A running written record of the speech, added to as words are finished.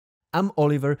I'm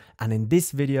Oliver, and in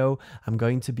this video I'm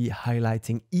going to be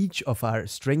highlighting each of our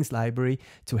strings library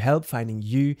to help finding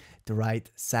you the right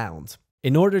sound.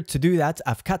 In order to do that,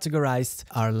 I've categorized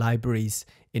our libraries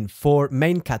in 4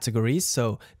 main categories.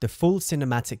 So the full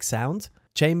cinematic sound,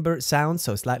 chamber sound,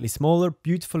 so slightly smaller,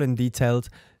 beautiful and detailed,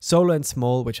 solo and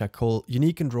small, which I call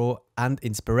unique and raw, and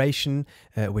inspiration,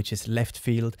 which is left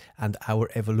field, and our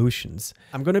evolutions.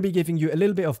 I'm going to be giving you a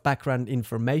little bit of background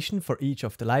information for each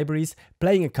of the libraries,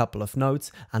 playing a couple of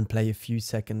notes and play a few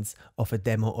seconds of a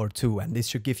demo or two. And this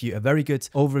should give you a very good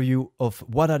overview of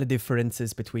what are the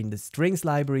differences between the strings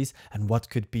libraries and what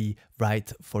could be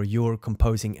right for your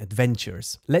composing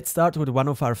adventures. Let's start with one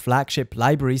of our flagship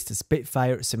libraries, the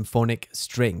Spitfire Symphonic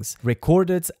Strings.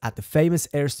 Recorded at the famous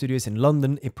Air Studios in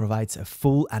London, it provides a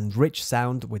full and rich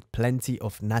sound with plenty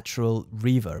of natural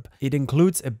reverb. It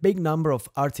includes a big number of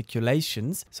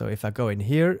articulations. So if I go in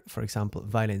here, for example,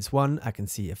 violins 1, I can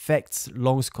see effects,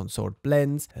 longs, consort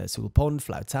blends, sulpon,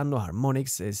 flautando,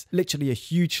 harmonics. Is literally a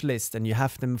huge list, and you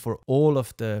have them for all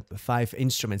of the 5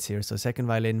 instruments here. So second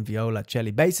violin, viola,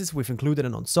 cello, basses. We've included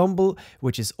an ensemble,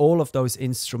 which is all of those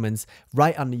instruments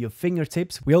right under your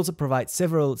fingertips. We also provide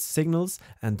several signals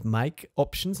and mic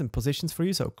options and positions for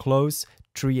you. So close,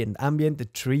 tree and ambient. The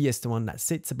tree is the one that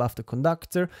sits above the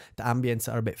conductor. The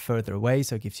ambients are a bit further away,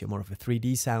 so it gives you more of a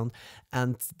 3D sound.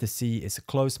 And the C is a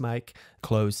close mic,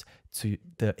 close to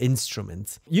the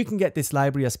instrument. You can get this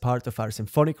library as part of our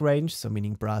symphonic range, so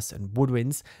meaning brass and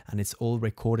woodwinds, and it's all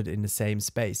recorded in the same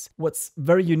space. What's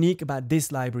very unique about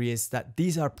this library is that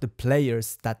these are the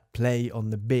players that play on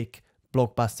the big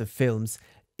blockbuster films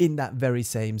in that very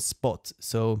same spot.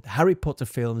 So Harry Potter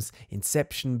films,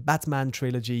 Inception, Batman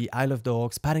trilogy, Isle of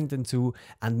Dogs, Paddington 2,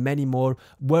 and many more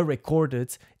were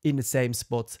recorded in the same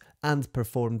spot and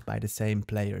performed by the same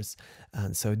players.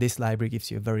 And so this library gives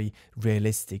you a very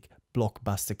realistic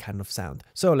blockbuster kind of sound.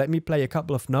 So let me play a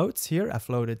couple of notes here. I've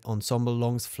loaded ensemble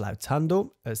longs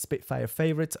flautando, a Spitfire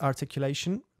favorite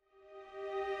articulation.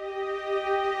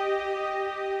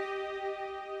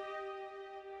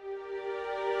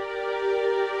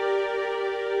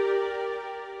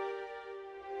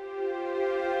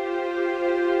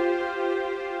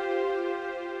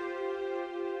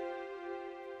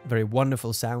 Very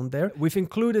wonderful sound there. We've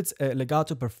included a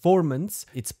legato performance.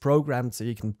 It's programmed so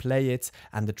you can play it,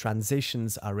 and the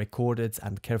transitions are recorded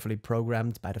and carefully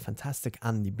programmed by the fantastic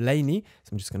Andy Blaney.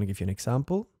 So I'm just going to give you an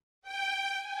example.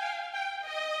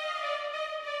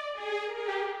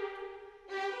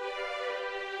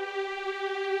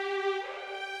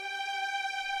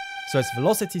 So it's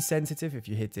velocity sensitive. If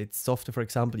you hit it softer, for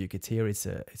example, you could hear it's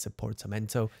a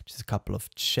portamento, just a couple of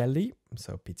celli.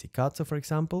 So pizzicato, for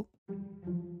example.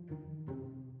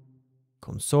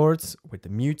 Consorts with the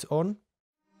mute on.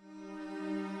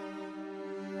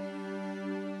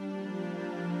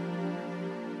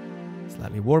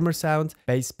 Slightly warmer sound.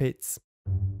 Bass pits.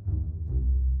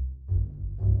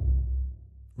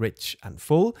 Rich and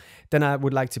full. Then I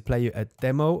would like to play you a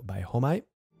demo by Homai.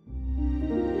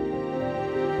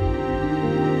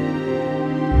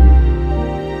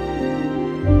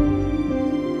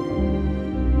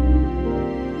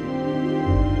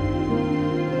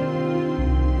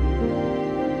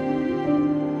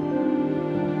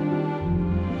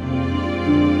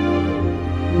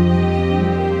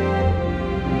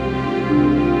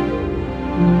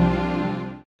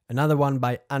 Another one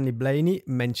by Andy Blaney,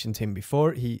 mentioned him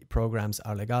before. He programs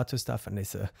our legato stuff and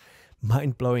is a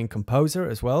mind-blowing composer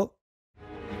as well.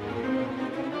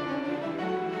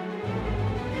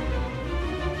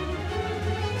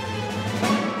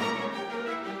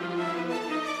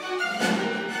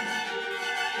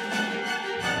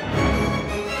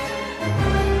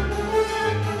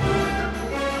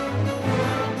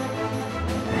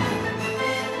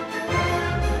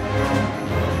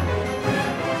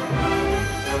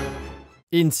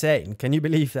 Insane. Can you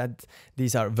believe that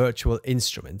these are virtual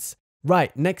instruments?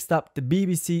 Right, next up, the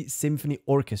BBC Symphony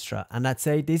Orchestra, and I'd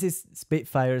say this is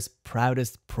Spitfire's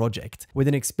proudest project. With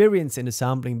an experience in the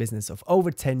sampling business of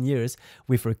over 10 years,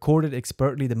 we've recorded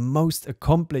expertly the most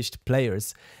accomplished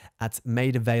players at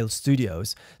Maida Vale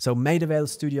Studios. So Maida Vale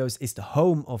Studios is the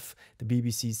home of the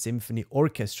BBC Symphony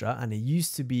Orchestra, and it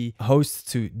used to be host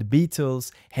to the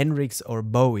Beatles, Hendrix or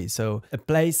Bowie. So a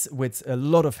place with a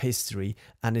lot of history,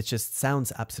 and it just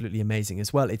sounds absolutely amazing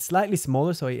as well. It's slightly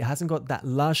smaller, so it hasn't got that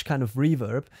lush kind of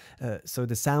reverb. So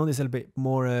the sound is a little bit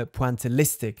more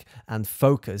pointillistic and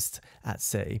focused, I'd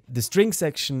say. The string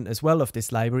section as well of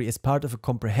this library is part of a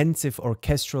comprehensive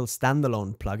orchestral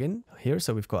standalone plugin here.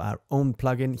 So we've got our own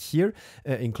plugin here,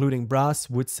 including brass,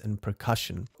 woods, and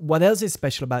percussion. What else is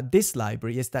special about this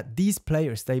library is that these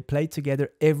players, they play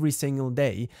together every single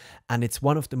day, and it's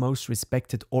one of the most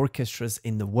respected orchestras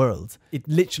in the world. It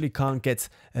literally can't get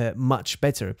much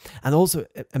better. And also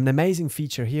an amazing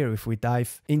feature here, if we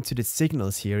dive into the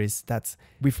signals here, is that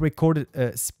we've recorded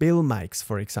spill mics,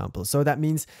 for example. So that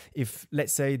means if,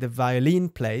 let's say, the violin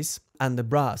plays and the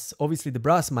brass, obviously the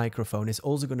brass microphone is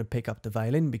also going to pick up the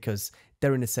violin because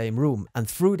they're in the same room. And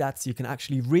through that, you can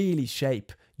actually really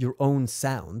shape your own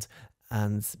sound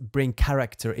and bring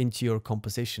character into your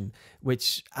composition,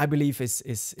 which I believe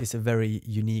is a very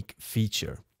unique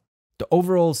feature. The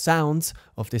overall sound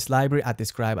of this library I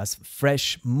describe as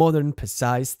fresh, modern,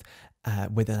 precise,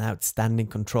 with an outstanding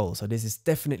control. So this is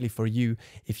definitely for you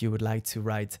if you would like to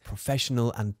write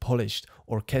professional and polished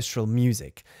orchestral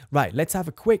music. Right, let's have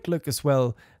a quick look as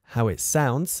well how it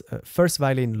sounds. First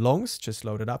violin longs, just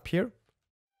loaded up here.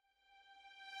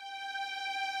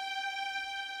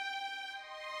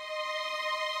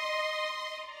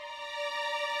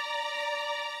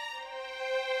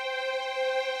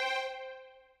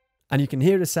 And you can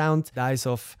hear the sound dies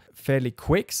off fairly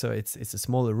quick, so it's a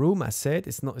smaller room, as said.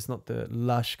 It's not the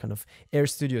lush kind of Air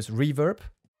Studios reverb.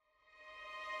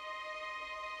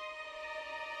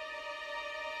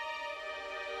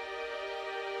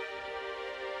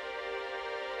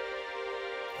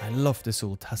 I love the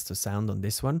sultasto sound on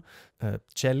this one.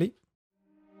 Celli.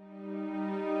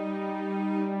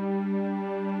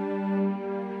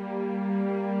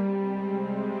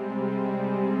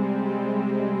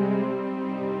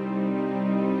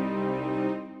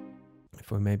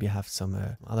 We maybe have some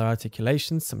other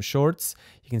articulations, some shorts.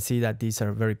 You can see that these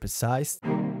are very precise.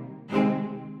 I'm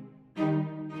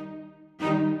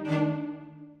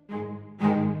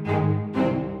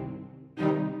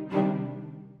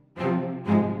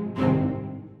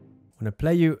going to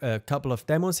play you a couple of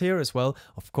demos here as well.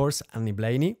 Of course, Annie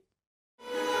Blaney.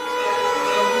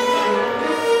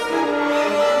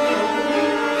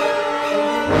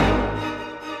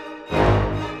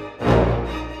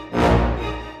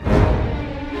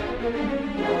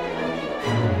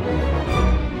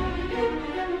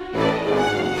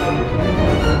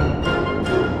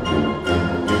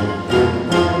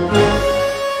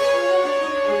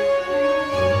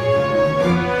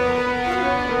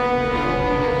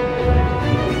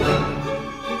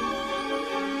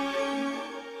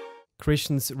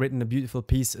 Christian's written a beautiful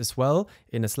piece as well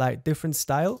in a slight different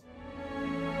style.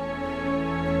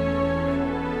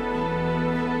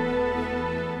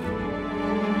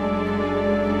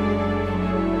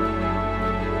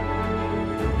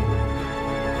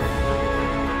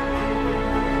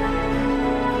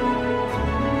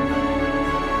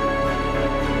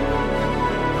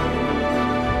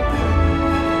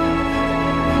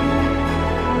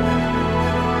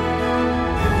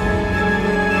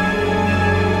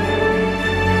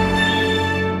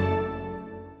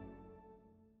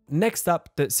 Next up,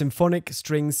 the Symphonic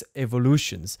Strings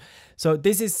Evolutions. So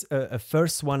this is a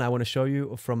first one I want to show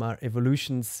you from our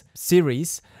Evolutions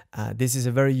series. This is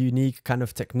a very unique kind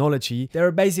of technology. There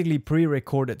are basically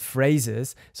pre-recorded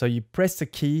phrases. So you press the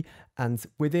key, and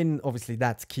within obviously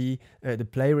that key, the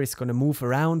player is going to move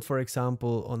around, for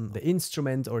example, on the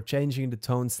instrument or changing the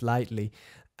tone slightly.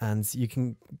 And you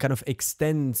can kind of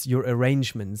extend your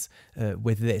arrangements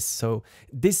with this. So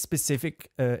this specific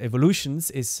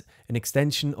Evolutions is an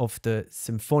extension of the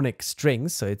symphonic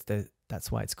strings. So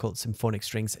that's why it's called Symphonic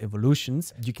Strings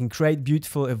Evolutions. You can create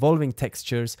beautiful evolving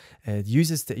textures. It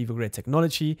uses the EvoGrid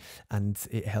technology, and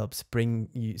it helps bring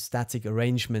you static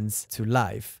arrangements to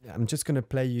life. I'm just going to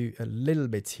play you a little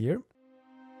bit here.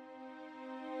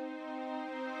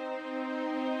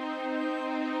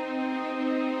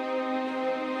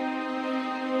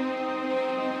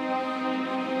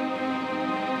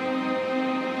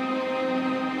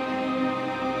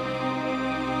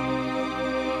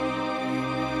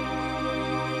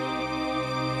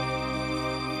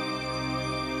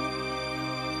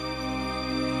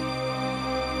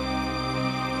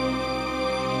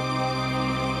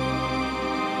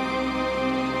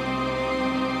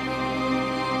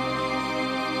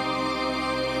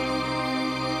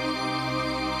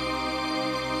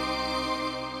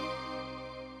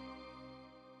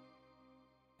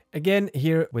 Again,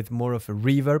 here with more of a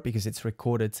reverb because it's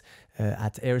recorded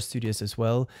at Air Studios as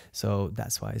well. So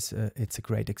that's why it's a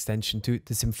great extension to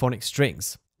the symphonic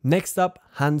strings. Next up,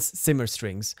 Hans Zimmer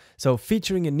strings. So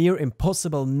featuring a near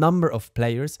impossible number of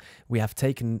players, we have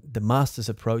taken the master's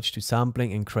approach to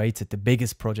sampling and created the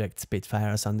biggest project Spitfire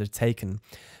has undertaken.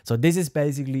 So this is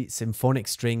basically symphonic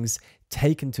strings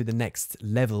taken to the next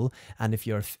level, and if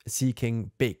you're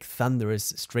seeking big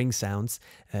thunderous string sounds,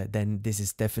 then this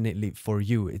is definitely for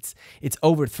you. It's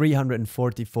over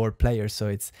 344 players, so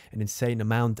it's an insane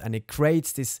amount, and it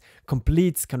creates this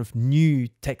complete kind of new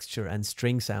texture and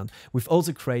string sound. We've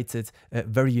also created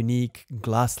very unique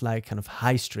glass-like kind of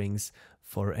high strings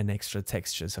for an extra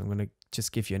texture. So I'm going to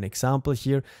just give you an example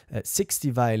here. 60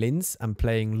 violins, I'm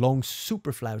playing long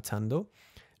super flautando.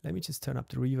 Let me just turn up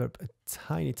the reverb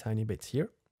a tiny bit here.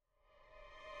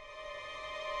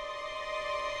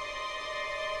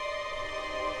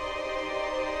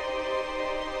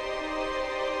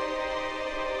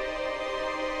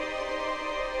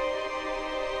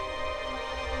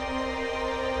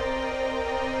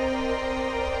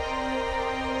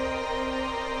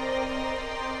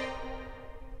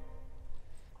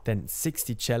 Then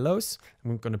 60 cellos.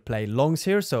 I'm going to play longs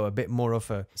here, so a bit more of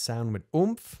a sound with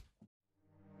oomph.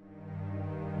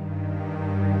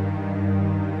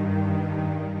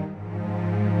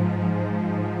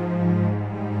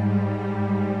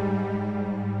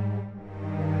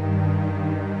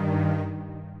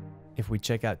 If we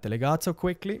check out the legato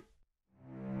quickly.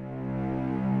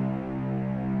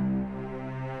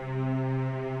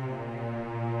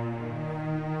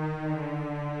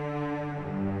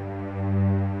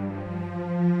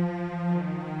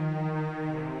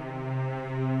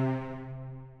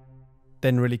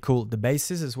 Then really cool, the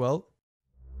basses as well.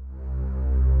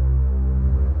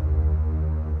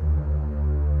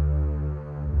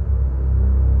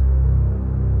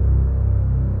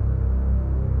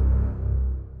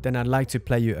 Then I'd like to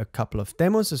play you a couple of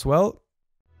demos as well.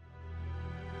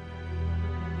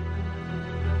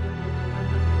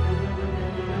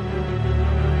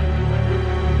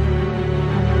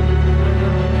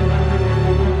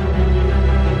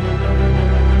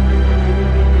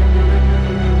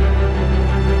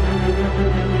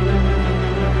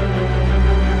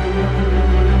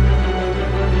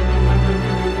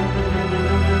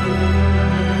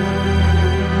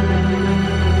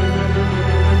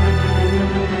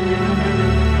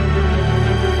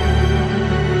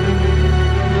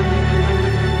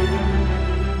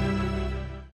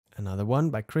 Another one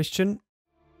by Christian.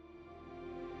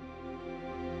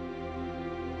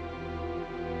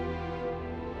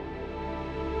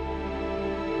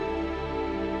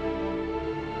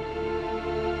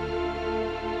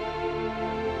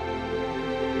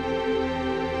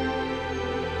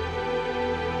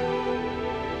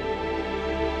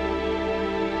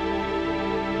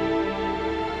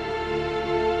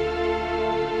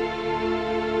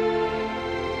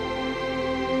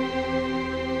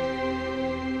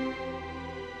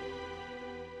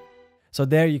 So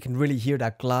there you can really hear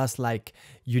that glass-like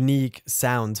unique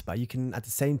sound, but you can at the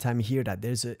same time hear that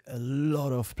there's a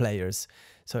lot of players.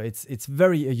 So it's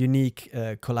very a unique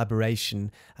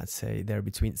collaboration, I'd say, there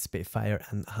between Spitfire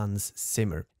and Hans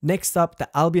Zimmer. Next up, the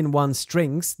Albion One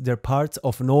strings. They're part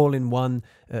of an all-in-one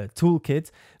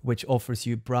toolkit, which offers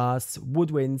you brass,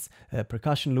 woodwinds,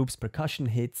 percussion loops, percussion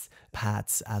hits,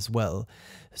 pads as well.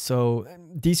 So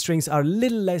these strings are a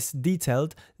little less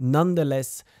detailed,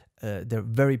 nonetheless, they're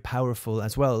very powerful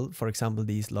as well. For example,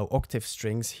 these low octave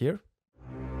strings here.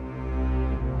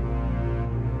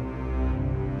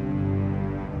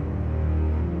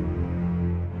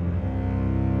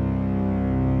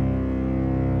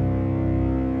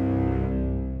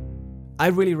 I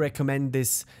really recommend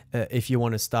this if you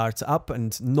want to start up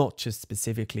and not just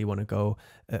specifically want to go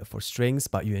for strings,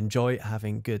 but you enjoy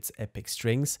having good epic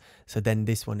strings. So then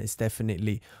this one is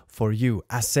definitely for you.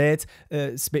 As said,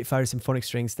 Spitfire symphonic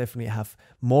strings definitely have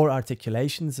more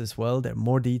articulations as well. They're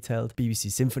more detailed.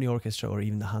 BBC Symphony Orchestra or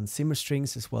even the Hans Zimmer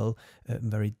strings as well,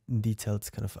 very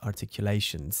detailed kind of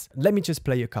articulations. Let me just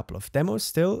play you a couple of demos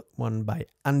still. One by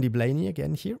Andy Blaney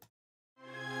again here.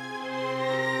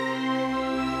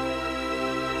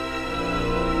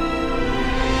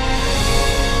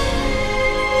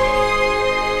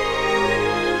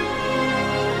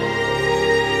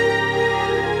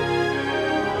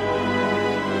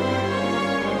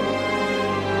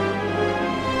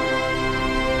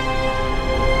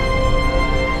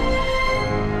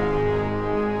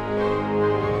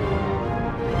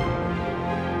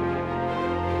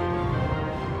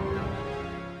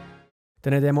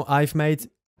 Then a demo I've made.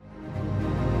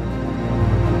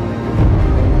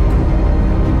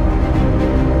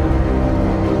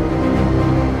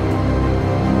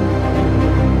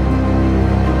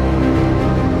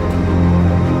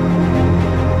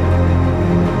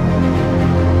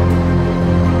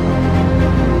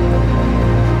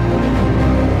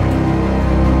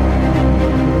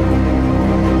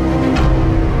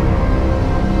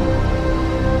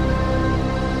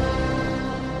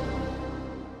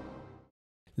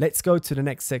 Let's go to the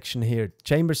next section here.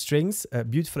 Chamber strings,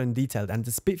 beautiful and detailed. And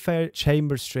the Spitfire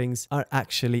chamber strings are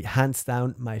actually hands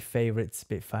down my favorite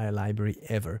Spitfire library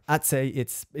ever. I'd say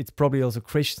it's probably also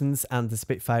Christian's and the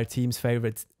Spitfire team's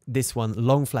favorite. This one,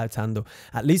 long flautando.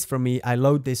 At least for me, I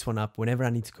load this one up whenever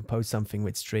I need to compose something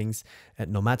with strings.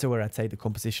 No matter where I take the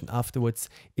composition afterwards,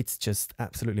 it's just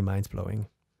absolutely mind-blowing.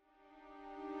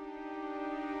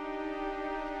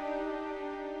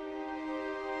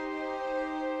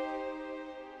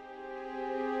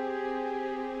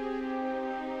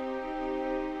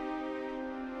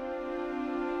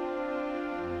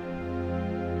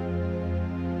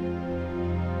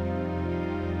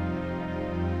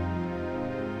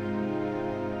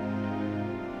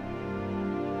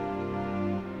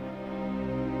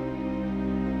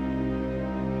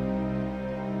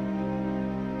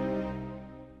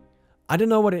 I don't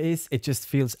know what it is, it just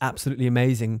feels absolutely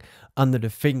amazing under the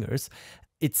fingers.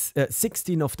 It's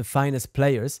 16 of the finest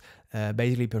players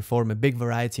basically perform a big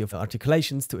variety of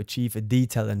articulations to achieve a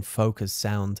detailed and focused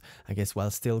sound, I guess, while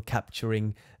still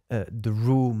capturing the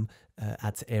room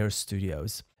at Air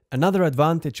Studios. Another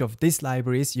advantage of this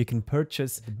library is you can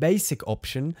purchase the basic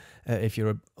option if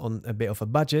you're on a bit of a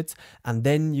budget, and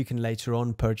then you can later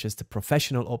on purchase the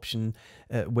professional option,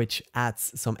 which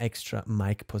adds some extra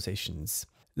mic positions.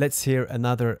 Let's hear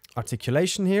another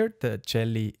articulation here, the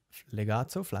celli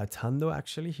legato, flautando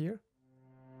actually here.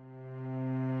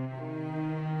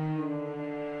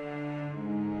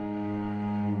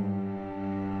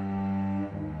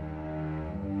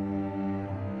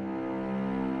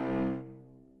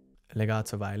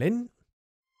 Legato violin.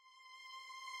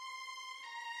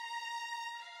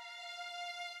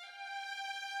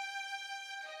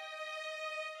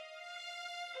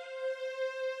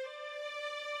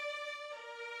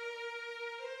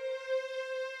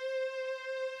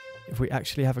 If we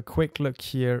actually have a quick look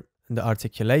here in the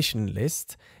articulation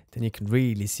list, then you can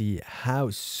really see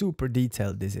how super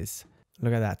detailed this is.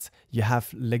 Look at that. You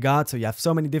have legato, you have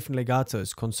so many different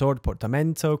legatos, consort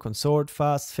portamento, consort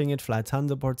fast fingered,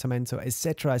 flautando portamento,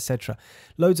 etc, etc.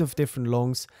 Loads of different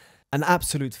longs. An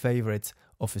absolute favorite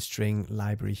of a string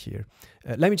library here.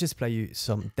 Let me just play you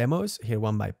some demos. Here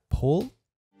one by Paul.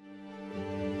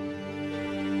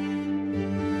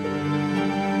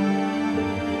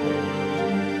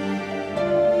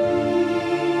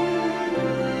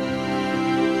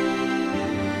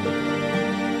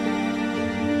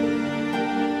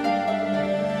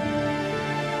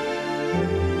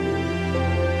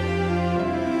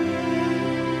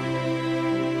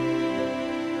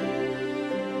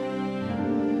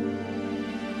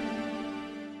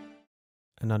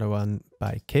 Another one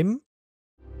by Kim.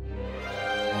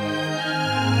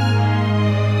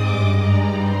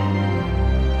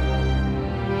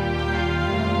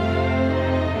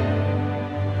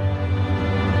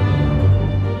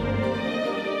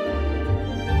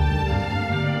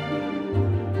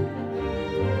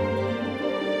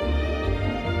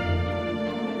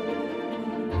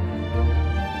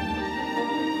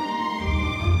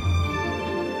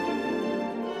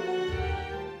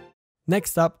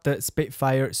 Next up, the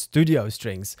Spitfire Studio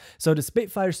Strings. So the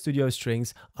Spitfire Studio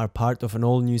Strings are part of an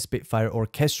all-new Spitfire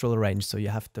orchestral range, so you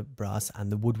have the brass and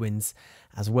the woodwinds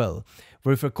as well.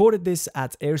 We've recorded this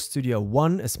at Air Studio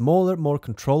 1, a smaller, more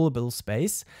controllable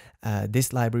space.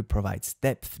 This library provides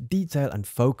depth, detail and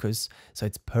focus, so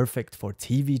it's perfect for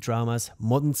TV dramas,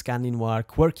 modern Scandinoir,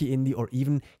 quirky indie or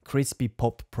even crispy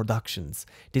pop productions.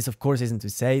 This of course isn't to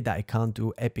say that I can't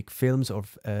do epic films or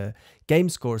game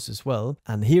scores as well,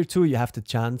 and here too you have the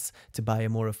chance to buy a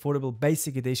more affordable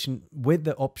basic edition with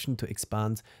the option to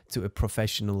expand to a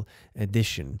professional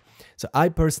edition. So I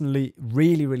personally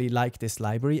really like this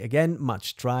library. Again,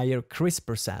 much drier,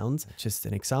 crisper sound. Just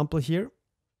an example here.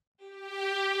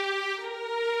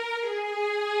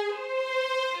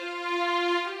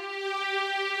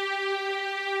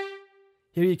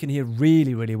 Here you can hear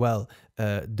really well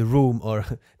the room, or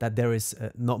that there is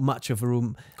not much of a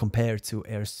room compared to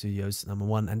Air Studios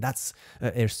 #1, and that's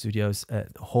Air Studios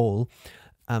Hall.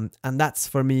 And that's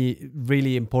for me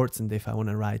really important if I want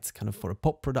to write kind of for a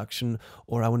pop production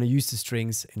or I want to use the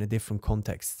strings in a different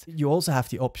context. You also have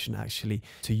the option actually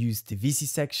to use divisi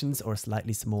sections or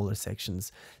slightly smaller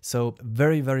sections. So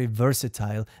very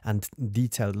versatile and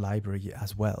detailed library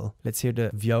as well. Let's hear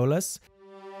the violas.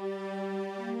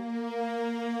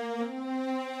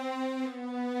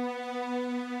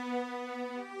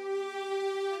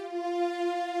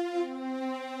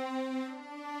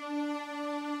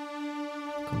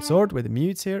 Consort with the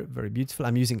mutes here, very beautiful.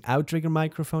 I'm using outrigger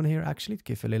microphone here actually to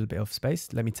give a little bit of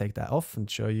space. Let me take that off and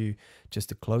show you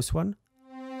just a close one.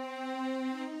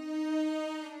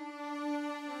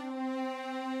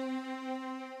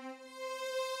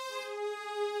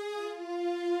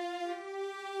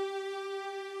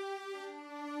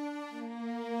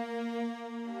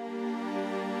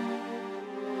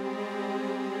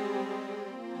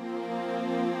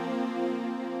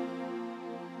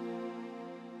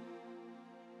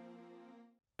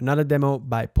 Another demo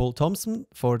by Paul Thompson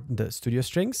for the studio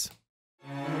strings.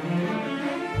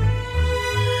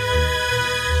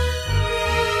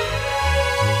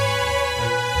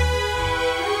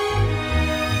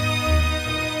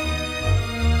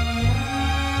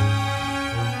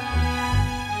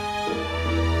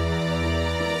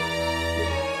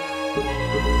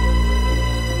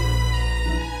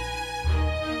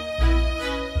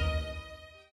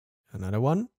 Another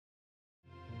one.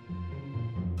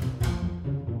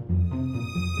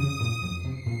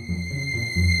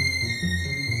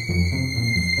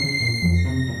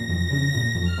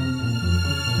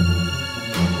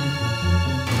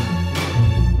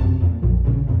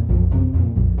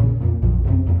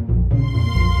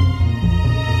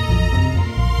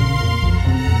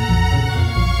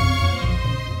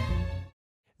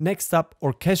 Next up,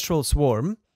 Orchestral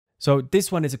Swarm. So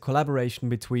this one is a collaboration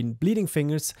between Bleeding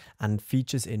Fingers and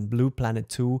features in Blue Planet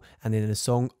 2, and in the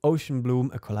song Ocean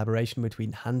Bloom, a collaboration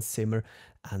between Hans Zimmer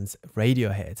and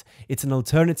Radiohead. It's an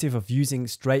alternative of using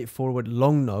straightforward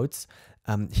long notes.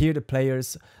 Here the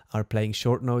players are playing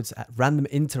short notes at random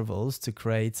intervals to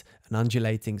create an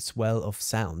undulating swell of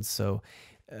sounds. So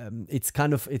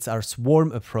it's our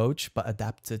swarm approach, but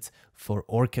adapted for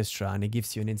orchestra, and it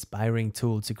gives you an inspiring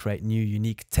tool to create new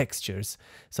unique textures.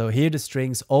 So here the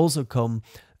strings also come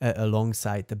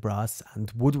alongside the brass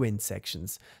and woodwind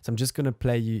sections. So I'm just going to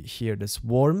play you here the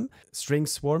string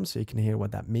swarm, so you can hear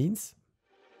what that means.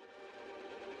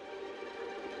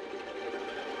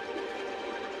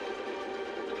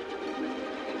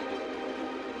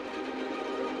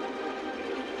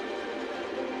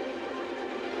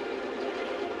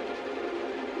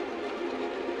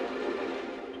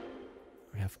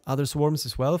 Other swarms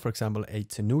as well, for example, a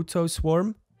tenuto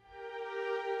swarm.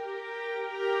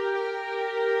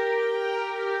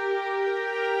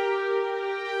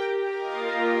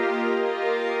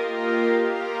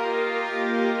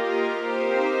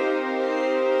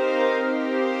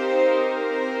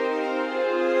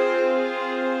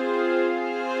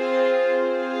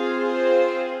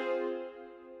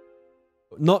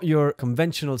 Not your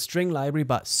conventional string library,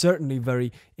 but certainly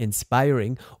very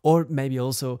inspiring, or maybe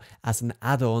also as an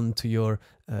add-on to your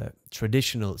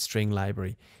traditional string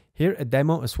library. Here a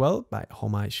demo as well by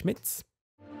Homai Schmitz.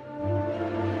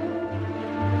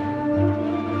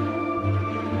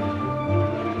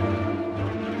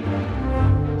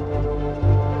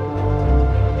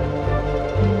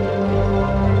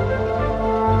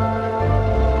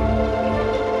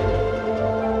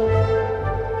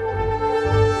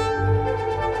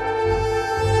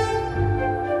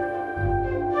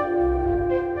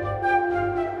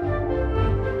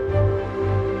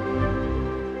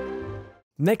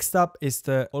 Next up is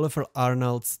the Oliver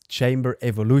Arnold's Chamber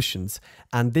Evolutions,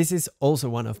 and this is also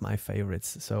one of my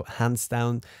favorites. So hands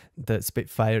down, the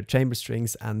Spitfire chamber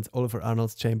strings and Oliver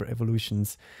Arnold's Chamber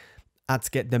Evolutions, I'd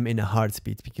get them in a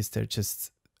heartbeat because they're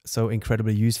just so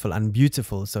incredibly useful and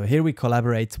beautiful. So here we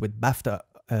collaborate with BAFTA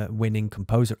winning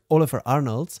composer Oliver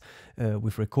Arnold.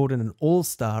 We've recorded an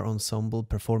all-star ensemble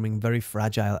performing very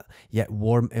fragile yet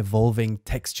warm evolving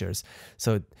textures.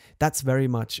 So that's very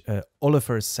much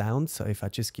Oliver's sound. So if I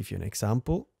just give you an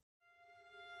example.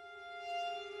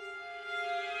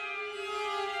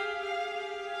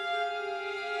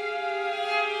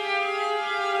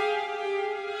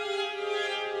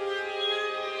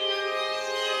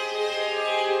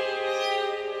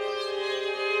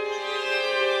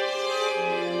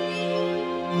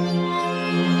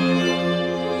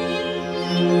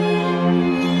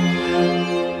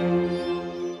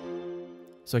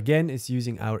 So again, it's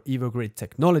using our EvoGrid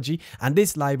technology, and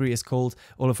this library is called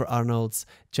Oliver Arnold's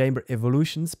Chamber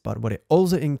Evolutions, but what it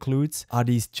also includes are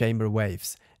these chamber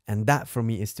waves. And that for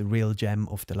me is the real gem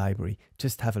of the library.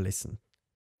 Just have a listen.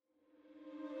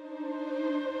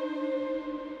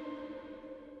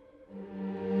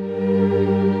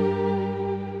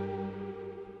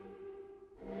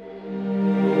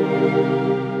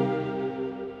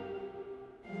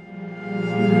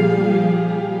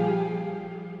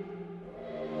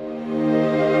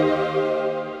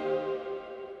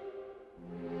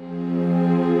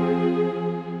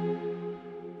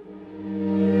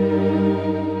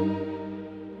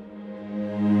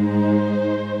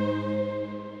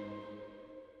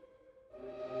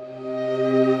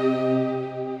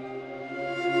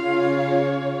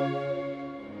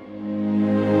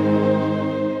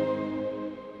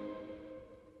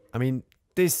 I mean,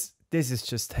 this is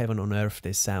just heaven on earth,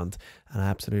 this sound, and I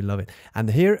absolutely love it. And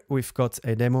here we've got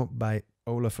a demo by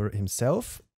Oliver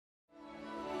himself.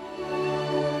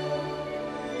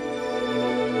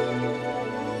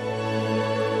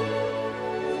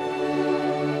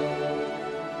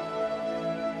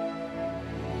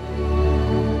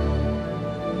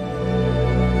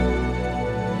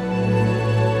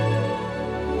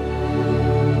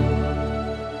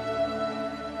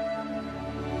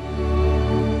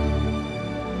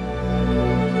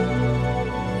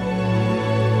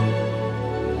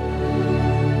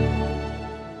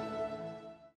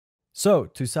 So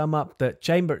to sum up the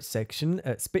chamber section,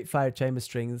 Spitfire chamber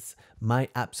strings, my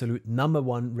absolute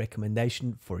 #1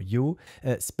 recommendation for you.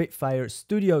 Spitfire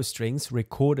studio strings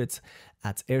recorded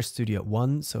at Air Studio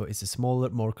 1, so it's a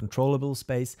smaller, more controllable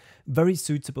space, very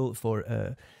suitable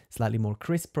for slightly more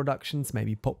crisp productions,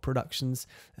 maybe pop productions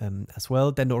as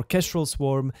well. Then the orchestral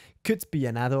swarm could be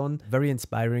an add-on, very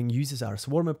inspiring, uses our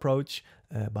swarm approach,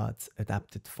 but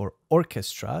adapted for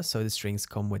orchestra, so the strings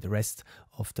come with the rest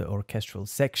of the orchestral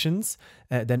sections.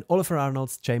 Then Oliver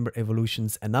Arnold's Chamber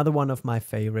Evolutions, another one of my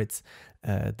favorites.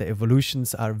 The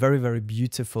evolutions are very, very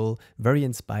beautiful, very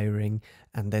inspiring,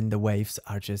 and then the waves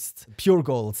are just pure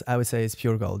gold. I would say it's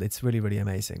pure gold. It's really, really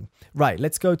amazing. Right,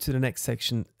 let's go to the next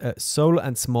section, solo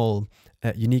and small,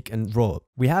 unique and raw.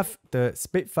 We have the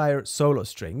Spitfire solo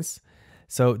strings.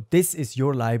 So this is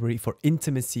your library for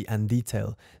intimacy and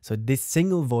detail. So this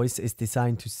single voice is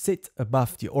designed to sit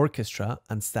above the orchestra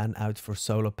and stand out for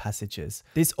solo passages.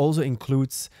 This also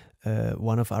includes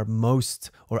one of our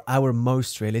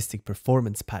most realistic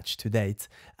performance patch to date,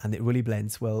 and it really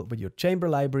blends well with your chamber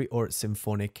library or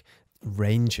symphonic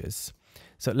ranges.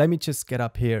 So let me just get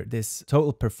up here this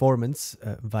total performance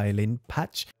violin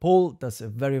patch. Paul does a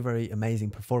very, very amazing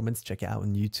performance. Check it out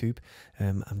on YouTube.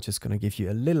 I'm just going to give you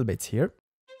a little bit here.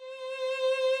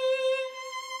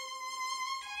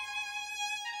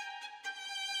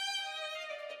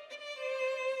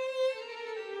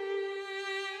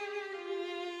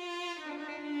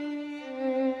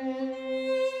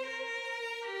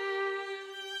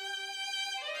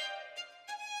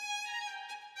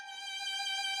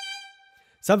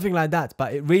 Something like that,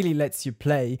 but it really lets you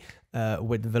play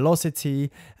with the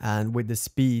velocity and with the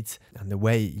speed and the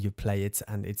way you play it,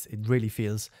 and it really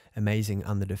feels amazing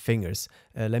under the fingers.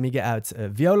 Let me get out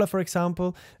viola, for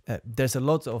example. There's a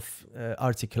lot of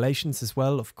articulations as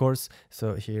well, of course.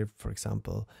 So here, for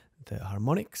example, the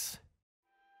harmonics.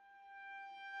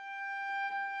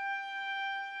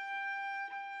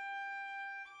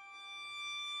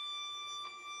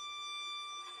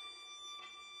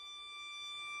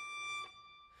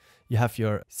 You have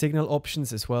your signal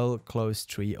options as well, close,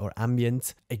 tree, or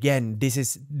ambient. Again, this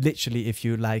is literally if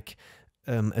you like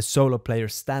a solo player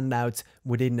standout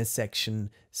within a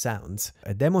section sound.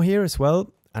 A demo here as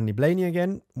well. Andy Blaney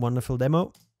again, wonderful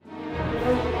demo.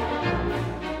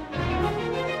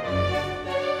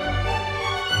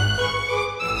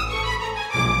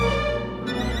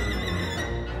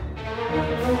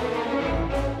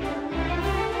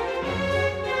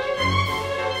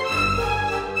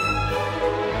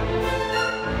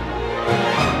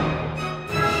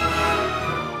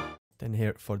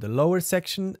 Here for the lower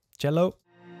section, cello.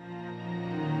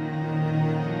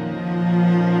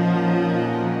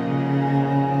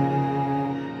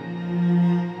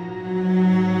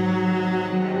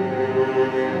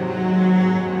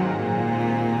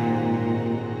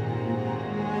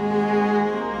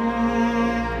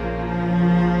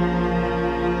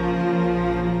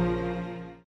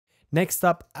 Next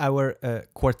up, our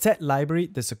quartet library,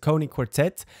 the Zucconi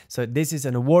Quartet. So this is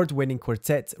an award-winning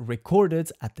quartet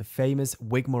recorded at the famous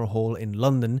Wigmore Hall in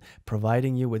London,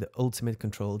 providing you with the ultimate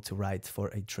control to write for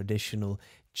a traditional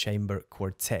chamber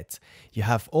quartet. You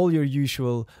have all your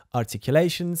usual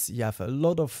articulations, you have a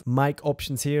lot of mic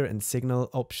options here and signal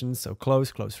options, so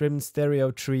close, close ribbon,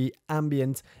 stereo, tree,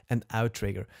 ambient and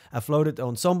outrigger. I've loaded the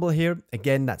ensemble here.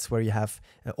 Again, that's where you have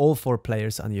all 4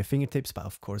 players on your fingertips, but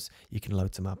of course you can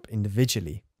load them up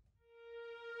individually.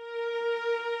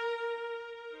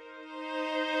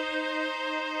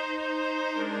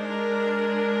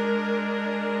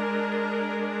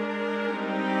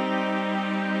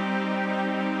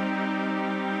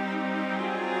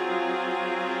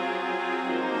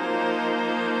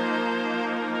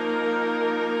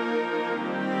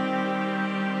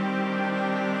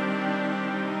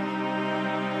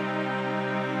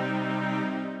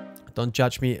 Don't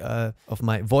judge me of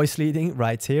my voice leading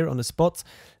right here on the spot.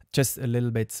 Just a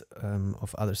little bit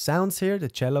of other sounds here. The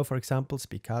cello, for example,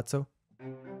 spiccato.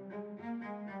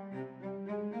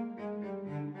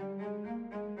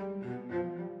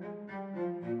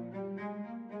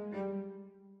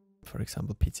 For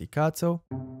example, pizzicato.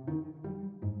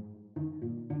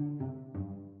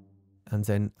 And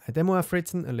then a demo I've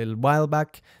written a little while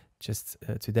back, just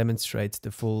to demonstrate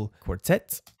the full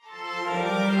quartet.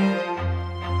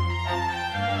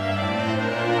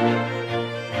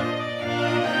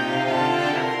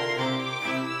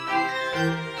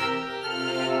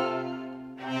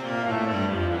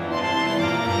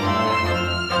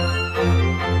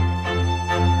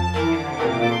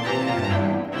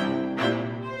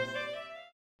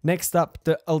 Next up,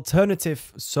 the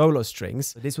alternative solo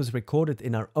strings. This was recorded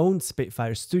in our own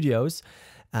Spitfire studios,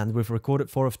 and we've recorded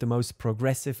 4 of the most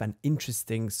progressive and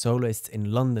interesting soloists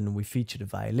in London. We feature the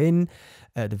violin,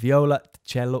 the viola, the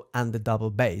cello, and the double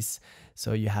bass.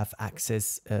 So you have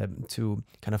access to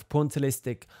kind of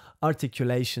pointillistic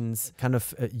articulations, kind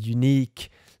of unique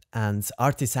and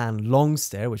artisan longs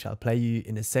there, which I'll play you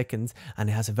in a second, and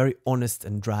it has a very honest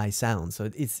and dry sound.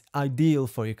 So it's ideal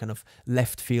for your kind of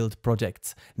left field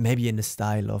projects, maybe in the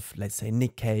style of, let's say,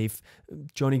 Nick Cave,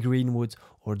 Johnny Greenwood,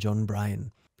 or John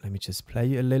Bryan. Let me just play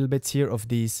you a little bit here of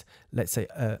these, let's say,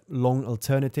 long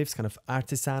alternatives, kind of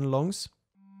artisan longs.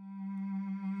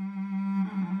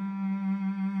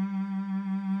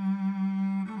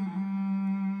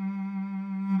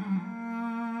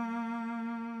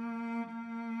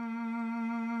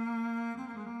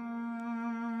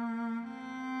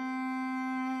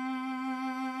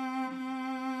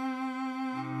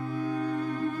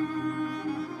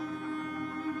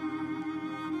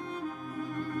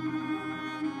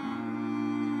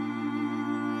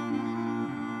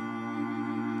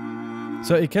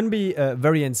 So it can be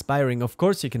very inspiring. Of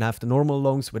course, you can have the normal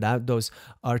longs without those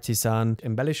artisan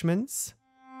embellishments.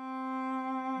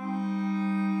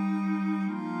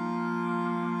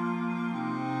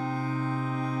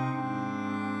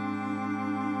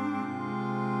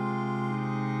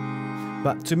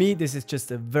 But to me, this is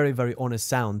just a very, very honest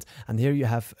sound. And here you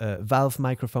have a valve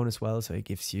microphone as well. So it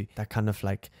gives you that kind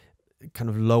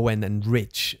of low end and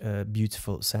rich,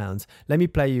 beautiful sounds. Let me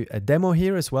play you a demo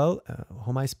here as well,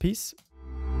 Homai's piece.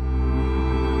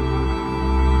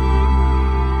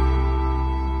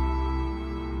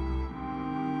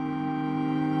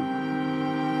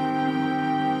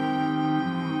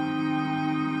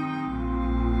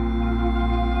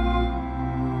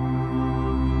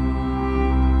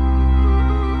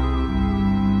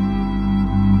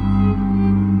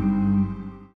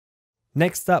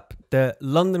 Next up, the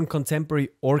London Contemporary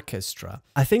Orchestra.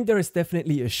 I think there is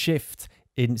definitely a shift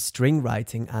in string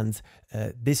writing, and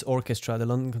this orchestra, the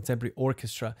London Contemporary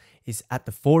Orchestra, is at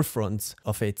the forefront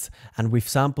of it. And we've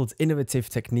sampled innovative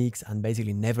techniques and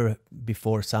basically never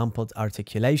before sampled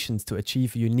articulations to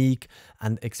achieve unique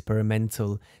and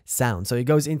experimental sound. So it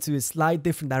goes into a slight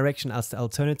different direction as the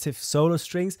alternative solo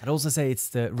strings. I'd also say it's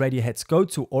the Radiohead's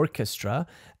go-to orchestra,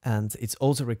 and it's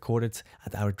also recorded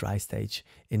at our dry stage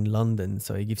in London.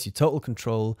 So it gives you total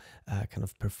control, kind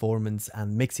of performance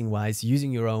and mixing wise,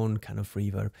 using your own kind of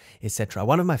reverb, etc.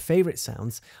 One of my favorite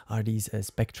sounds are these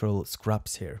spectral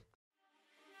scrubs here.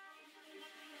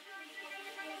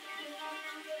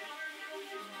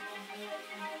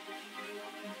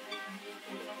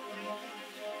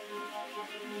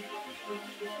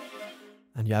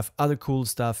 And you have other cool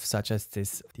stuff such as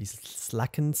these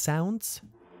slackened sounds.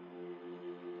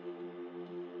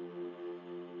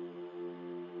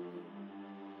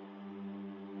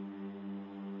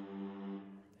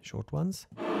 Short ones.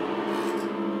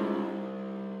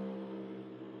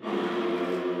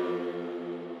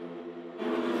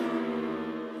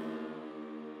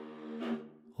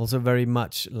 Also very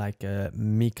much like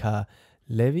Mika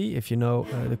Levy, if you know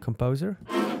the composer.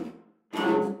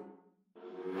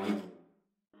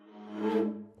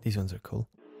 These ones are cool.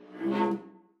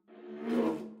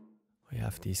 We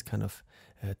have these kind of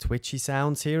twitchy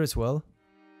sounds here as well.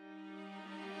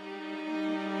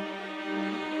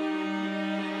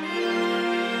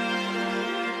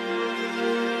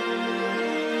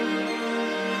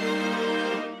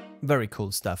 Very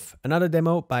cool stuff. Another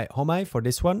demo by Homai for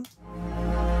this one.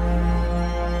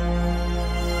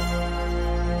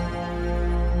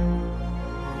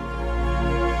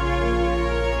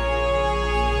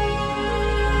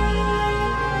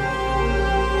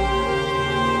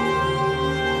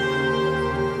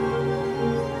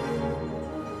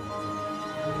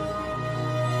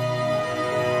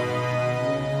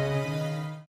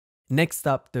 Next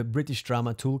up, the British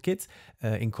Drama Toolkit.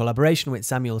 In collaboration with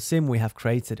Samuel Sim, we have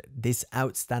created this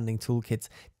outstanding toolkit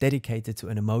dedicated to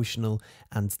an emotional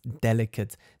and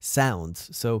delicate sound.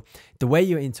 So the way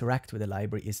you interact with the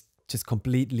library is just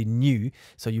completely new.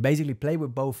 So you basically play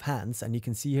with both hands, and you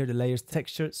can see here the layers: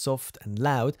 texture, soft and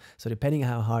loud. So depending on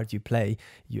how hard you play,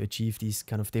 you achieve these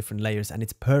kind of different layers, and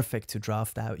it's perfect to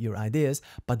draft out your ideas.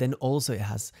 But then also it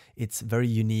has its very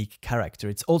unique character.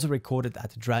 It's also recorded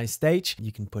at a dry stage.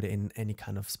 You can put it in any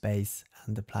kind of space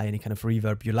and apply any kind of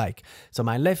reverb you like. So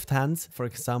my left hand, for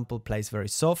example, plays very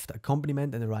soft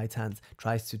accompaniment, and the right hand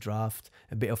tries to draft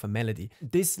a bit of a melody.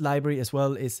 This library as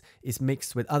well is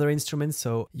mixed with other instruments.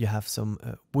 So you have some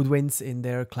woodwinds in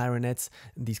there, clarinets,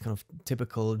 these kind of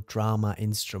typical drama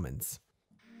instruments.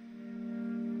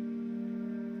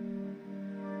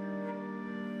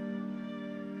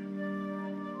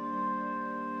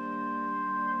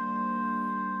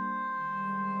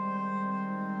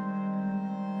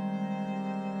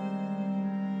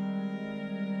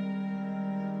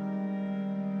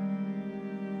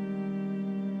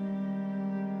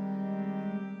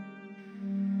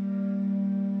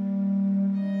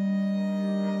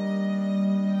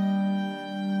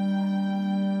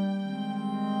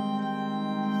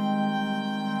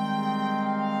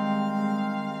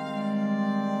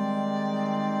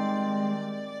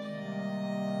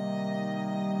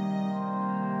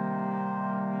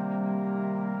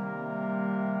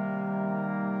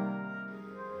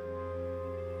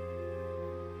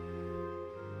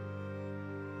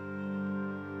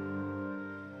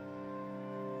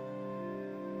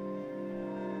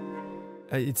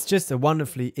 It's just a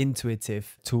wonderfully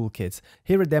intuitive toolkit.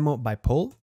 Here a demo by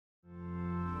Paul.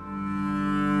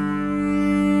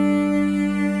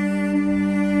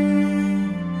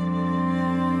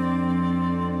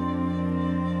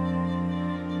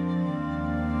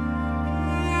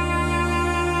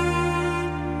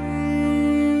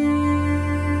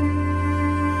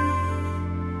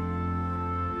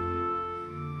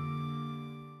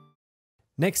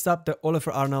 Next up, the Oliver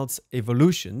Arnold's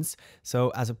Evolutions.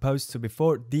 So as opposed to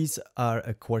before, these are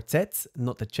a quartet,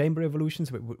 not the chamber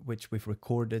evolutions, which we've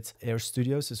recorded Air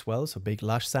Studios as well. So big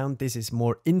lush sound. This is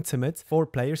more intimate, 4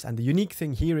 players. And the unique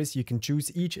thing here is you can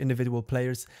choose each individual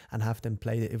players and have them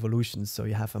play the evolutions. So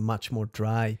you have a much more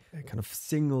dry kind of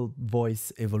single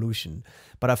voice evolution.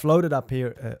 But I've loaded up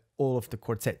here all of the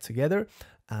quartet together.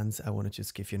 And I want to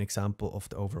just give you an example of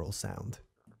the overall sound.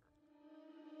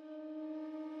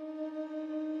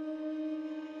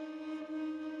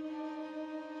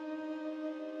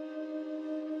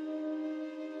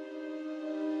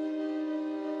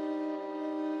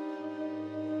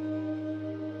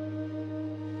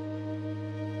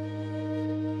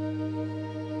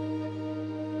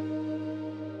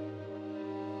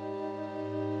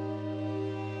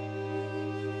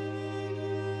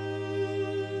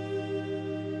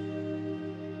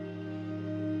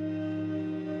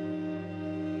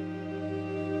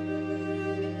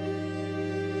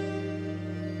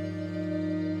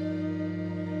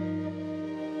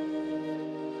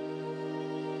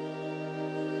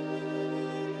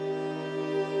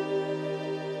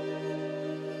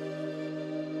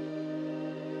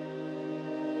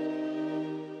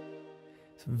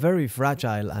 Very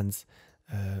fragile and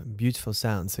beautiful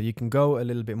sound. So you can go a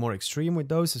little bit more extreme with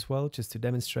those as well, just to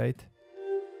demonstrate.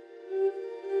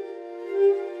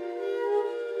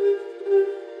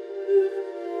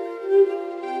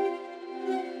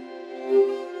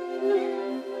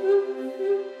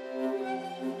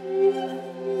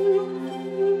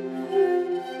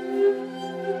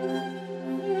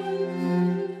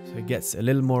 Gets a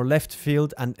little more left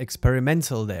field and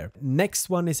experimental there. Next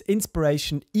one is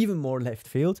Inspiration, even more left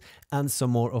field, and some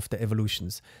more of the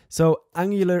evolutions. So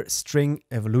angular string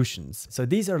evolutions. So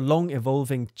these are long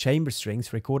evolving chamber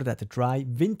strings recorded at the dry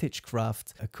vintage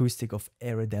craft acoustic of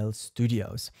Airedale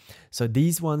Studios. So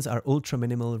these ones are ultra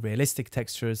minimal, realistic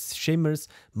textures, shimmers,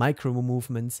 micro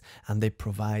movements, and they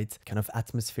provide kind of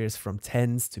atmospheres from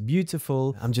tense to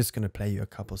beautiful. I'm just going to play you a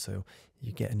couple so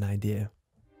you get an idea.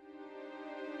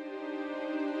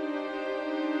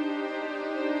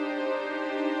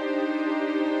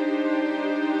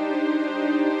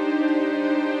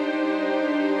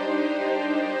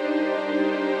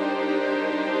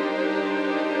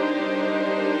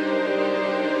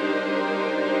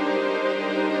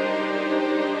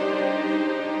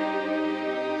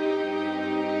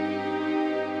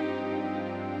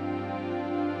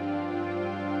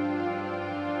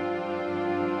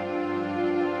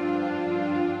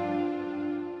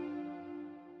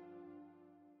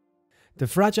 The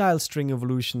fragile string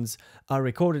evolutions are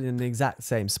recorded in the exact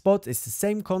same spot. It's the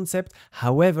same concept.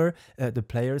 However, the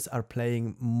players are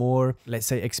playing more, let's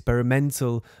say,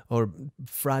 experimental or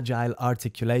fragile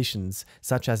articulations,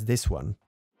 such as this one.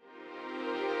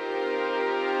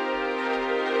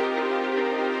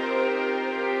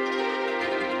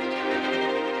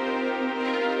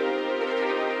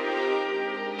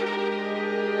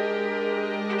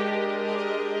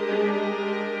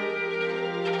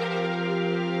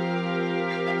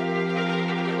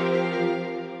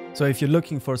 So if you're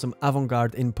looking for some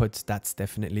avant-garde input, that's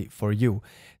definitely for you.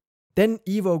 Then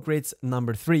Evo Grids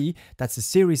number 3, that's a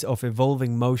series of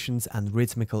evolving motions and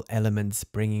rhythmical elements,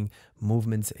 bringing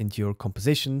movements into your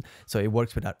composition. So it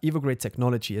works with our Evo Grid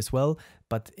technology as well,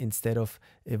 but instead of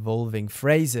evolving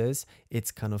phrases,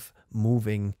 it's kind of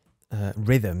moving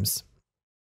rhythms.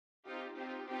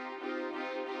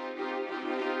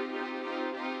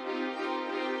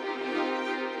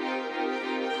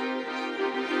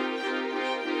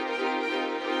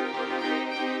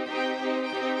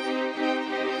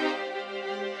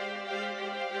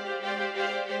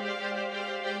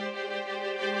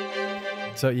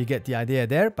 So you get the idea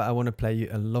there, but I want to play you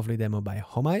a lovely demo by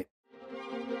Homai.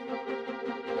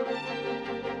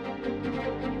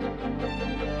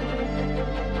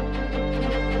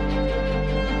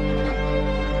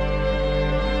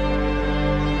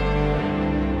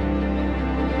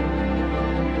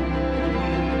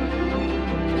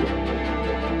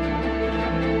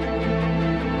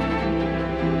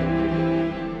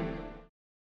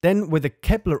 Then with the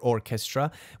Kepler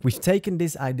Orchestra, we've taken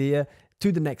this idea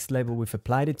to the next level. We've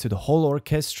applied it to the whole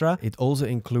orchestra. It also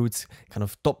includes kind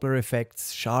of Doppler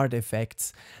effects, shard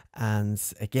effects, And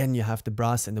again, you have the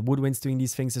brass and the woodwinds doing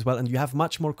these things as well. And you have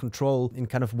much more control in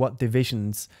kind of what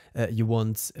divisions you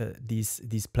want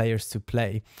these players to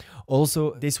play.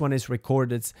 Also, this one is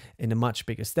recorded in a much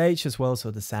bigger stage as well.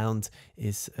 So the sound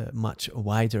is much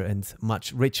wider and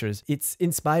much richer. It's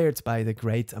inspired by the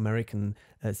great American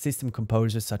system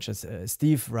composers such as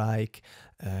Steve Reich,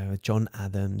 John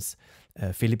Adams,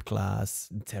 Philip Glass,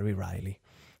 Terry Riley,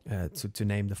 to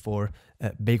name the four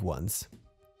big ones.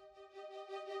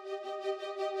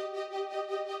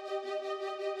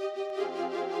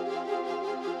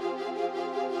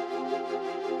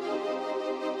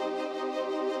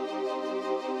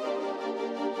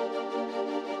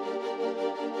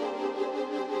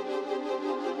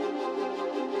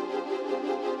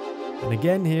 And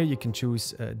again, here you can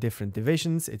choose different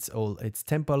divisions. It's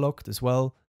tempo locked as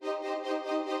well.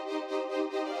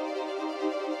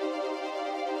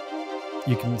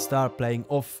 You can start playing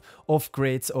off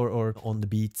grids or on the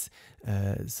beats,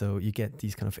 so you get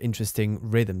these kind of interesting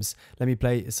rhythms. Let me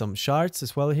play some shards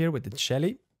as well here with the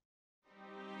cello.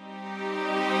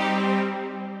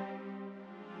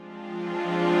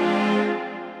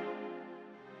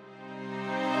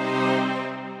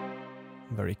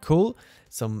 Very cool.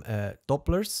 Some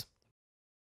Dopplers.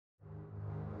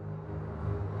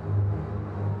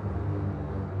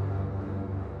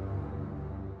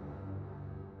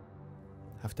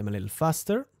 Have them a little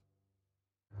faster.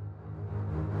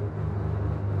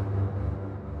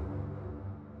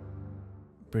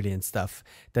 Brilliant stuff.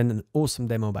 Then an awesome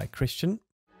demo by Christian.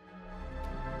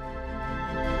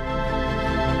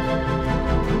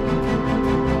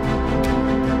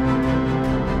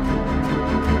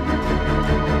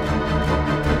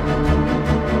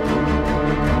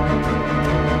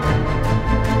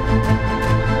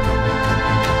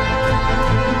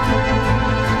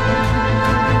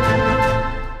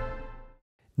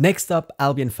 Next up,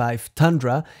 Albion 5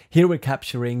 Tundra. Here we're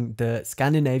capturing the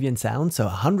Scandinavian sound, so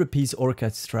a 100-piece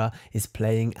orchestra is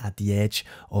playing at the edge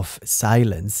of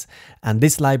silence. And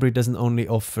this library doesn't only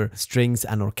offer strings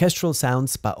and orchestral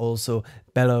sounds, but also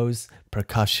bellows,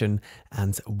 percussion,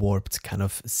 and warped kind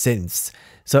of synths.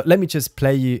 So let me just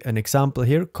play you an example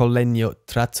here. Collegno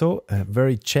Trazzo, a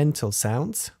very gentle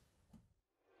sound.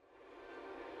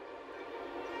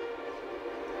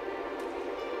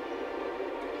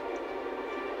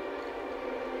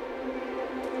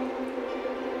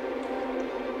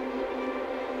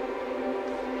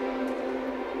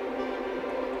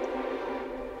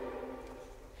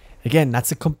 Again,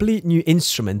 that's a complete new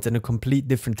instrument and a complete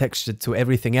different texture to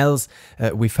everything else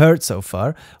we've heard so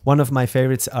far. One of my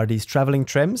favorites are these traveling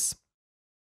trems.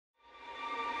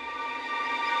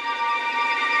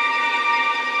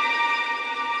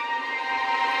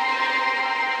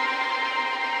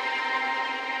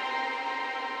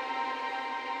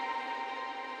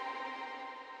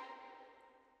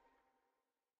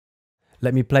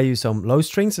 Let me play you some low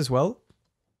strings as well.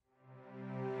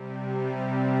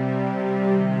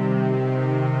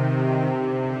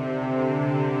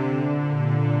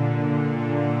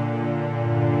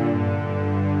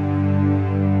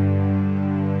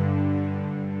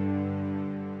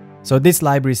 So this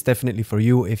library is definitely for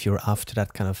you if you're after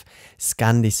that kind of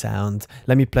Scandi sound.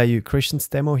 Let me play you Christian's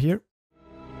demo here.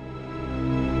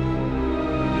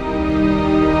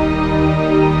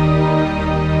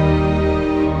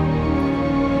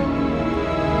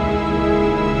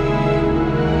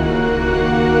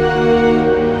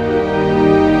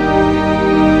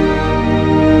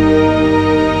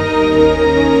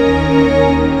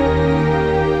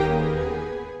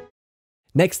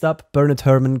 Next up, Bernard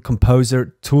Herrmann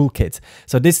Composer Toolkit.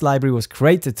 So this library was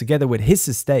created together with his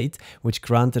estate, which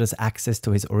granted us access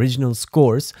to his original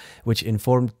scores, which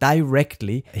informed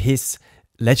directly his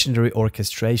legendary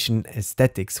orchestration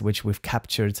aesthetics, which we've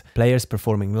captured players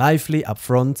performing lively up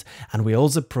front, and we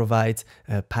also provide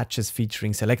patches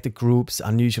featuring selected groups,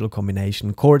 unusual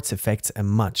combination, chords, effects, and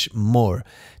much more.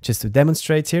 Just to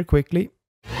demonstrate here quickly.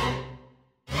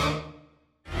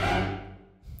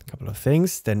 Couple of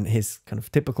things, then his kind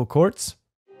of typical chords.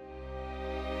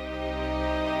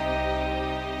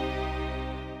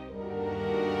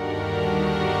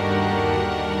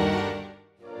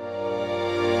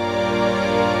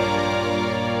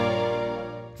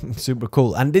 Super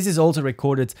cool. And this is also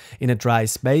recorded in a dry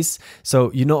space,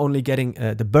 so you're not only getting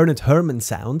the Bernard Herrmann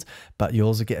sound, but you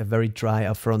also get a very dry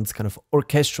upfront kind of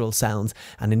orchestral sound.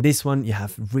 And in this one you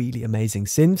have really amazing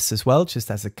synths as well, just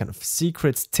as a kind of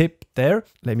secret tip there.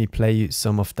 Let me play you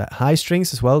some of that high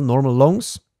strings as well, normal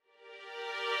longs.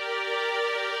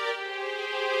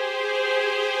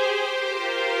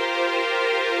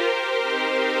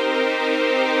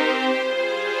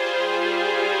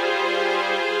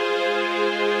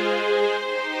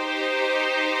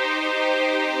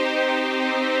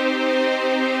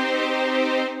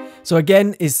 So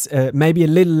again, it's maybe a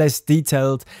little less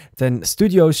detailed than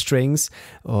studio strings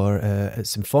or a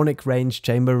symphonic range,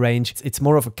 chamber range. It's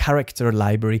more of a character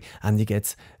library, and you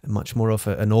get much more of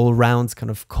an all-round kind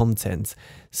of content.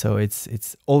 So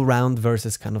it's all-round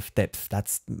versus kind of depth.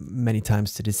 That's many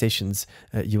times the decisions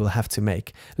you will have to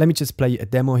make. Let me just play a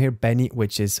demo here, Benny,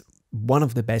 which is one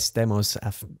of the best demos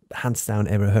I've hands down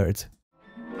ever heard.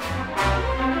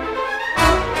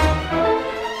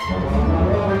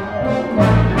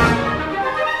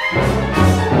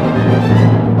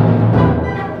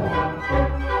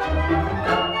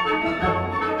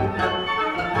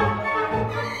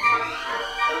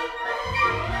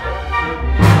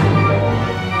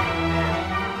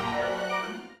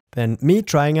 Then me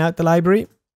trying out the library.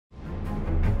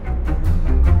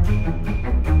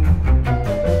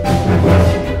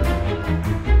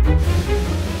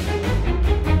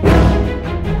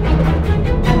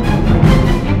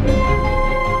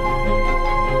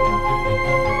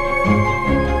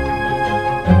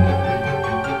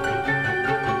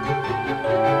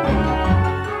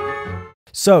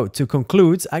 So to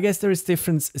conclude, I guess there is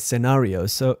different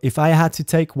scenarios. So if I had to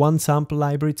take one sample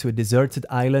library to a deserted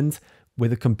island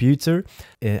with a computer,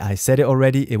 I said it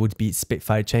already, it would be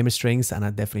Spitfire chamber strings, and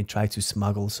I'd definitely try to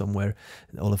smuggle somewhere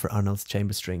Oliver Arnold's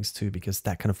chamber strings too, because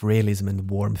that kind of realism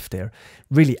and warmth there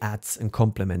really adds and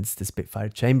complements the Spitfire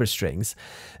chamber strings.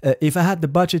 If I had the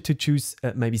budget to choose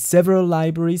maybe several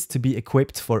libraries to be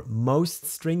equipped for most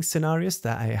string scenarios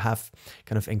that I have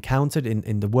kind of encountered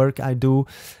in the work I do,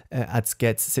 I'd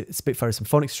get Spitfire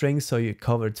symphonic strings, so you're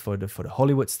covered for the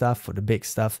Hollywood stuff, for the big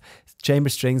stuff. Chamber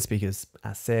strings, because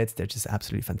as said, they're just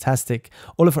absolutely fantastic.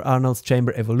 Oliver Arnold's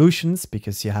chamber evolutions,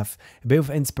 because you have a bit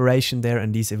of inspiration there,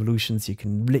 and these evolutions, you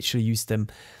can literally use them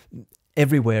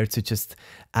everywhere to just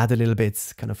add a little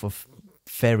bit kind of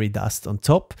fairy dust on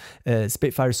top.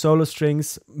 Spitfire solo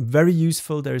strings, very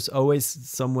useful. There's always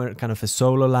somewhere kind of a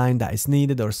solo line that is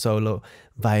needed, or solo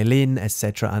violin,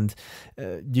 etc. And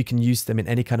you can use them in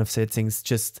any kind of settings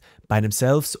just by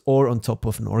themselves or on top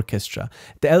of an orchestra.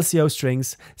 The LCO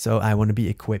strings, so I want to be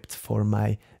equipped for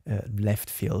my left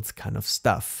field kind of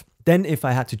stuff. Then if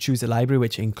I had to choose a library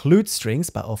which includes strings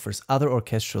but offers other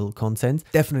orchestral content,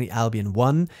 definitely Albion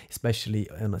 1, especially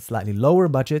on a slightly lower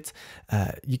budget.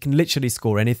 You can literally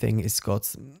score anything. It's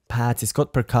got pads, it's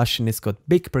got percussion, it's got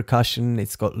big percussion,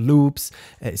 it's got loops,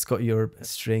 it's got your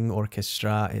string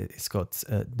orchestra, it's got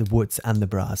the woods and the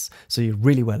brass. So you're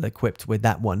really well equipped with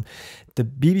that one. The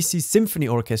BBC Symphony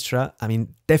Orchestra, I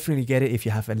mean, definitely get it if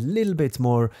you have a little bit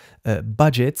more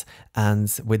budget,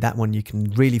 and with that one you can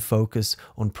really focus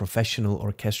on professional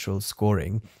orchestral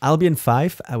scoring. Albion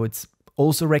 5 I would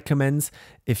also recommend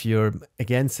if you're,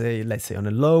 again, let's say on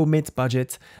a low mid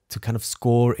budget, to kind of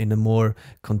score in a more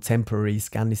contemporary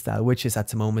Scandi style, which is at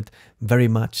the moment very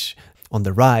much on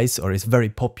the rise, or is very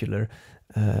popular,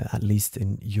 at least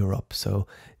in Europe. So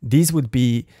these would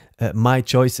be my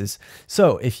choices.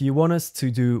 So if you want us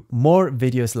to do more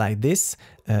videos like this,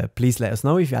 please let us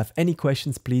know. If you have any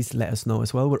questions, please let us know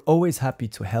as well. We're always happy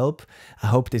to help. I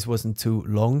hope this wasn't too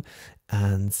long,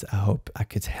 and I hope I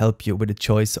could help you with the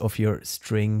choice of your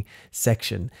string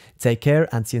section. Take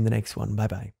care and see you in the next one. Bye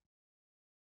bye.